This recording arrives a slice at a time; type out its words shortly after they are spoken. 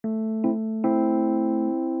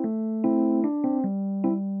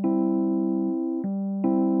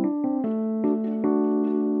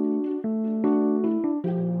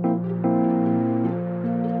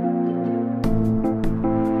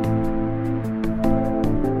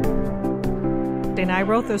interesting. I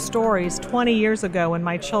wrote those stories 20 years ago when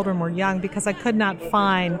my children were young because I could not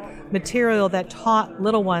find material that taught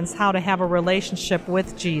little ones how to have a relationship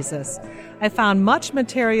with Jesus. I found much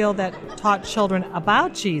material that taught children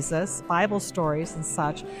about Jesus, Bible stories and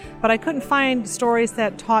such, but I couldn't find stories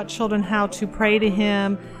that taught children how to pray to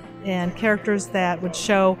Him and characters that would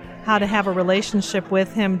show how to have a relationship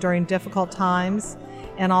with Him during difficult times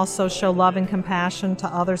and also show love and compassion to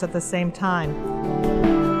others at the same time.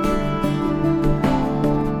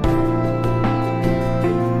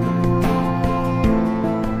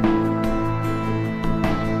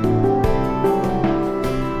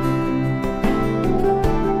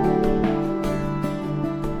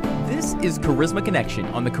 This is Charisma Connection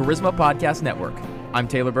on the Charisma Podcast Network. I'm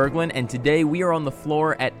Taylor Berglund, and today we are on the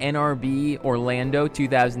floor at NRB Orlando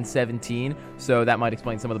 2017, so that might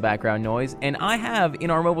explain some of the background noise. And I have in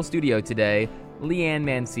our mobile studio today, Lee Ann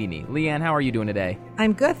Mancini. Lee Ann, how are you doing today?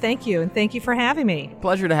 I'm good, thank you, and thank you for having me.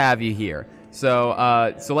 Pleasure to have you here. So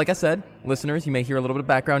like I said, listeners, you may hear a little bit of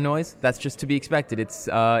background noise. That's just to be expected. It's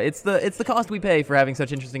the cost we pay for having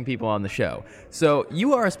such interesting people on the show. So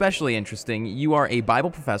you are especially interesting. You are a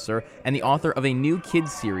Bible professor and the author of a new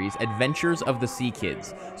kids series, Adventures of the Sea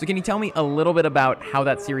Kids. So can you tell me a little bit about how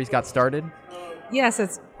that series got started? Yes,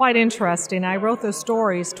 it's quite interesting. I wrote those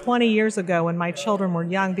stories 20 years ago when my children were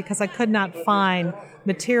young because I could not find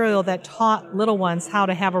material that taught little ones how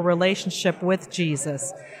to have a relationship with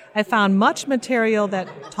Jesus. I found much material that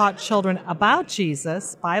taught children about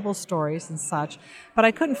Jesus, Bible stories and such, but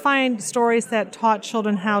I couldn't find stories that taught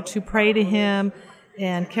children how to pray to Him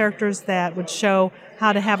and characters that would show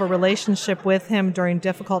how to have a relationship with Him during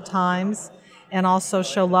difficult times and also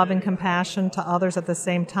show love and compassion to others at the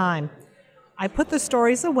same time. I put the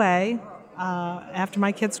stories away after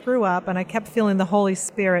my kids grew up, and I kept feeling the Holy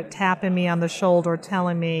Spirit tapping me on the shoulder,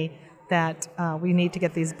 telling me that we need to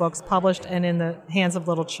get these books published and in the hands of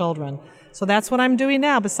little children. So that's what I'm doing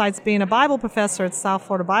now. Besides being a Bible professor at South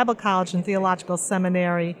Florida Bible College and Theological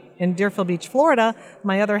Seminary in Deerfield Beach, Florida,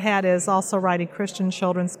 my other hat is also writing Christian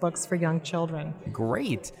children's books for young children.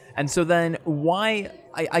 Great. And so then why,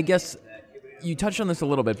 I guess, you touched on this a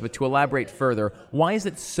little bit, but to elaborate further, why is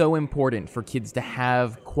it so important for kids to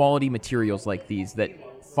have quality materials like these that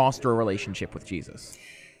foster a relationship with Jesus?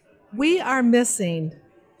 We are missing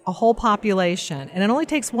a whole population, and it only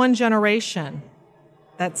takes one generation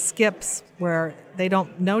that skips where they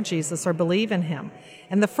don't know Jesus or believe in Him.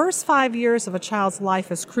 And the first 5 years of a child's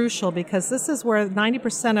life is crucial because this is where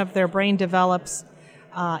 90% of their brain develops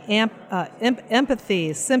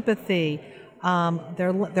empathy, sympathy,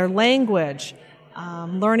 their language,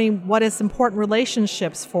 learning what is important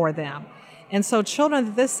relationships for them. And so children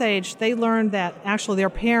at this age, they learn that actually their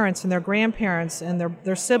parents and their grandparents and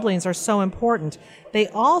their siblings are so important. They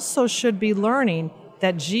also should be learning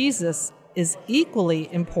that Jesus is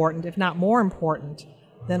equally important, if not more important,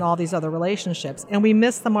 than all these other relationships. And we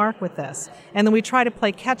miss the mark with this. And then we try to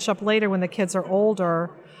play catch up later when the kids are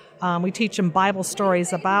older. We teach them Bible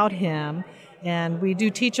stories about Him. And we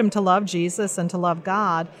do teach them to love Jesus and to love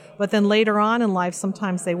God, but then later on in life,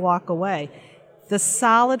 sometimes they walk away. The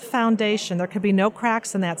solid foundation, there could be no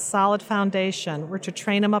cracks in that solid foundation. We're to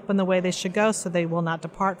train them up in the way they should go so they will not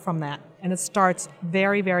depart from that. And it starts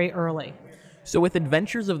very, very early. So with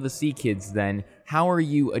Adventures of the Sea Kids, then, how are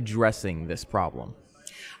you addressing this problem?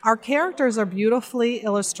 Our characters are beautifully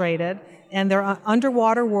illustrated, and they're an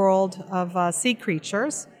underwater world of sea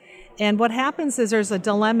creatures. And what happens is there's a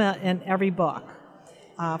dilemma in every book.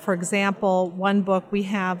 For example, one book we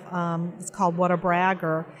have, it's called What a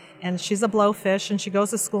Bragger, and she's a blowfish, and she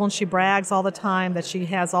goes to school and she brags all the time that she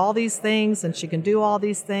has all these things and she can do all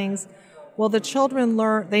these things. Well, the children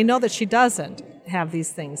learn, they know that she doesn't have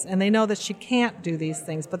these things, and they know that she can't do these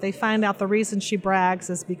things, but they find out the reason she brags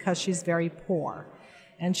is because she's very poor.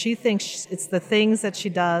 And she thinks it's the things that she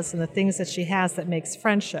does and the things that she has that makes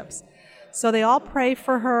friendships. So they all pray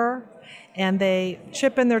for her, and they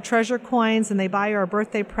chip in their treasure coins, and they buy her a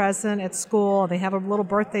birthday present at school. They have a little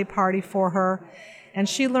birthday party for her. And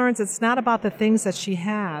she learns it's not about the things that she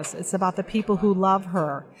has. It's about the people who love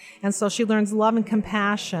her. And so she learns love and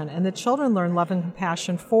compassion, and the children learn love and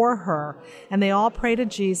compassion for her. And they all pray to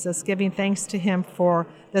Jesus, giving thanks to Him for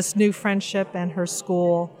this new friendship and her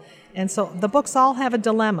school. And so the books all have a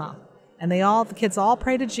dilemma. And the kids all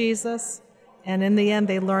pray to Jesus. And in the end,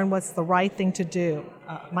 they learn what's the right thing to do.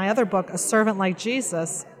 My other book, A Servant Like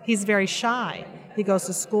Jesus, he's very shy. He goes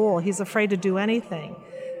to school. He's afraid to do anything.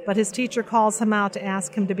 But his teacher calls him out to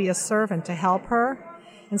ask him to be a servant, to help her.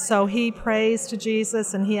 And so he prays to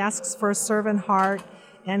Jesus, and he asks for a servant heart.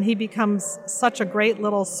 And he becomes such a great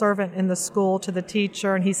little servant in the school to the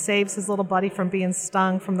teacher, and he saves his little buddy from being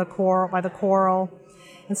stung from the by the coral.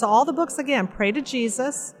 And so all the books, again, pray to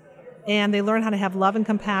Jesus, and they learn how to have love and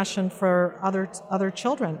compassion for other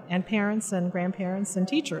children and parents and grandparents and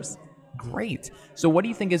teachers. Great. So what do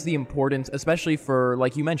you think is the importance, especially for,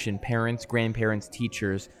 like you mentioned, parents, grandparents,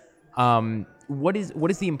 teachers, what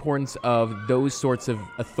is the importance of those sorts of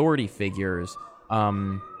authority figures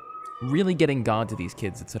really getting God to these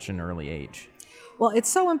kids at such an early age? Well, it's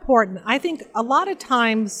so important. I think a lot of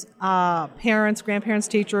times parents, grandparents,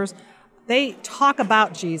 teachers, they talk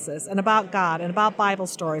about Jesus and about God and about Bible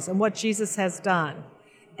stories and what Jesus has done.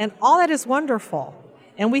 And all that is wonderful.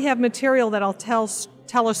 And we have material that'll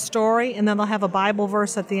tell a story, and then they'll have a Bible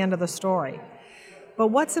verse at the end of the story. But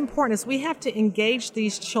what's important is we have to engage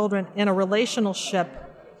these children in a relationship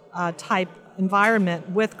type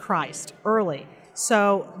environment with Christ early.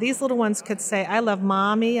 So these little ones could say, I love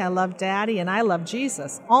Mommy, I love Daddy, and I love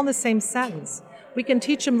Jesus, all in the same sentence. We can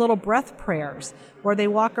teach them little breath prayers where they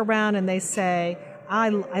walk around and they say, I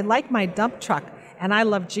like my dump truck, and I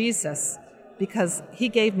love Jesus because he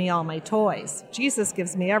gave me all my toys. Jesus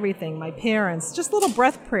gives me everything, my parents, just little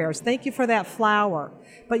breath prayers. Thank you for that flower.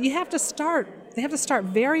 But they have to start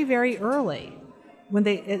very, very early and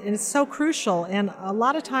it's so crucial. And a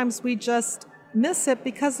lot of times we just miss it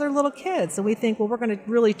because they're little kids, and we think, well, we're going to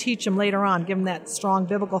really teach them later on, give them that strong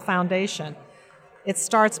biblical foundation. It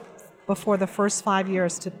starts before the first 5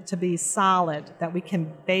 years to be solid, that we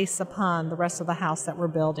can base upon the rest of the house that we're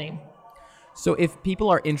building. So if people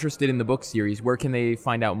are interested in the book series, where can they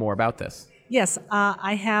find out more about this? Yes,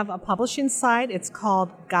 I have a publishing site. It's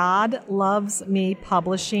called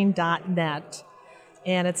godlovesmepublishing.net.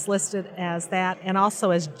 And it's listed as that, and also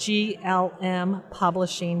as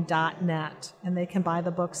glmpublishing.net. And they can buy the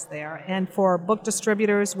books there. And for book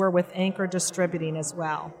distributors, we're with Anchor Distributing as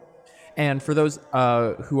well. And for those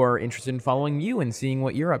who are interested in following you and seeing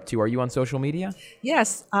what you're up to, are you on social media?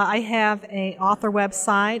 Yes, I have an author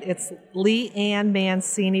website. It's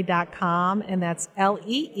leeannmancini.com, and that's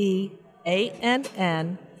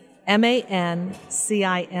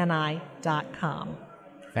LeeAnnMancini.com.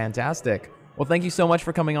 Fantastic. Well, thank you so much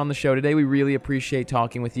for coming on the show today. We really appreciate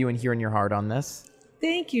talking with you and hearing your heart on this.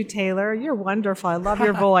 Thank you, Taylor. You're wonderful. I love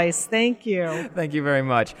your voice. Thank you. Thank you very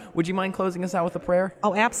much. Would you mind closing us out with a prayer?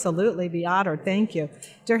 Oh, absolutely. Be honored. Thank you.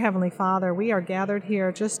 Dear Heavenly Father, we are gathered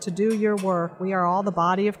here just to do your work. We are all the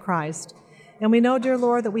body of Christ. And we know, dear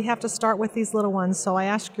Lord, that we have to start with these little ones. So I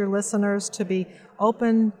ask your listeners to be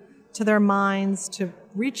open to their minds, to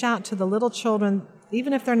reach out to the little children,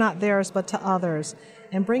 even if they're not theirs, but to others,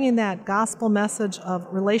 and bringing that gospel message of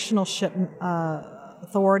relationship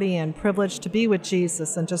authority and privilege to be with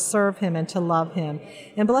Jesus and to serve him and to love him.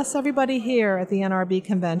 And bless everybody here at the NRB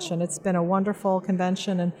convention. It's been a wonderful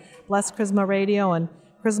convention, and bless Charisma Radio and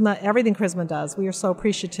Charisma, everything Charisma does. We are so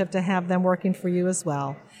appreciative to have them working for you as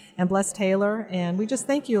well. And bless Taylor, and we just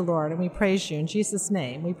thank you, Lord, and we praise you. In Jesus'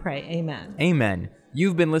 name we pray, amen. Amen.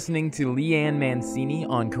 You've been listening to Lee Ann Mancini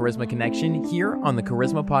on Charisma Connection here on the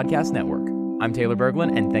Charisma Podcast Network. I'm Taylor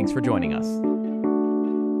Berglund, and thanks for joining us.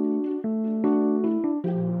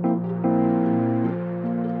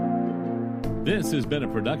 This has been a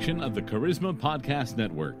production of the Charisma Podcast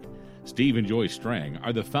Network. Steve and Joy Strang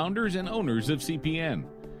are the founders and owners of CPN.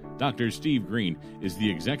 Dr. Steve Green is the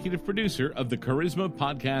executive producer of the Charisma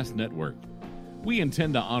Podcast Network. We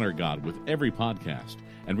intend to honor God with every podcast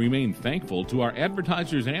and remain thankful to our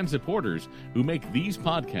advertisers and supporters who make these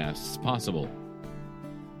podcasts possible.